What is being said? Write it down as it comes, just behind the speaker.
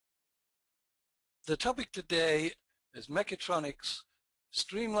The topic today is Mechatronics,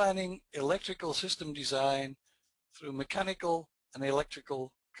 streamlining electrical system design through mechanical and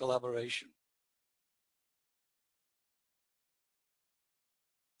electrical collaboration.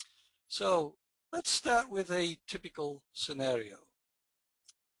 So let's start with a typical scenario.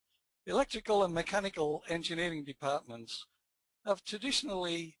 Electrical and mechanical engineering departments have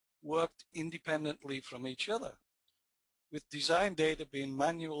traditionally worked independently from each other, with design data being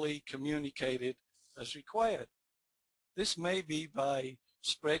manually communicated as required. This may be by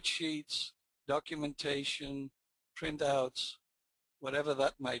spreadsheets, documentation, printouts, whatever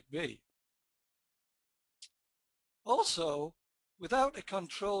that might be. Also, without a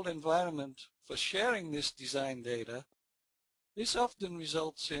controlled environment for sharing this design data, this often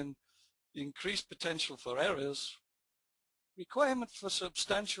results in increased potential for errors, requirement for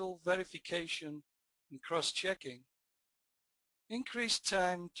substantial verification and cross-checking, increased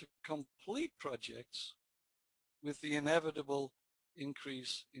time to complete projects, with the inevitable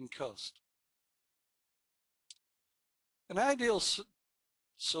increase in cost. An ideal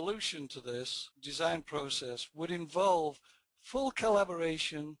solution to this design process would involve full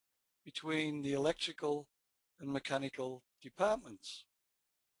collaboration between the electrical and mechanical departments.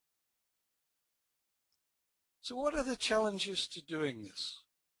 So what are the challenges to doing this?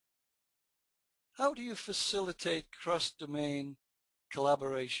 How do you facilitate cross-domain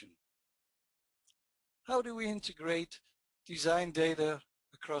collaboration? How do we integrate design data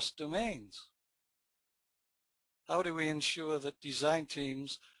across domains? How do we ensure that design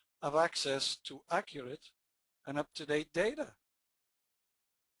teams have access to accurate and up-to-date data?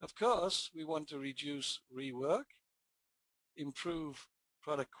 Of course, we want to reduce rework, improve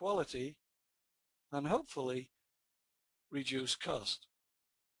product quality, and hopefully reduce cost.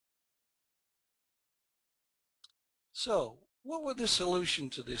 So, what would the solution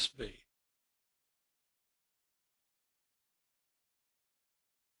to this be?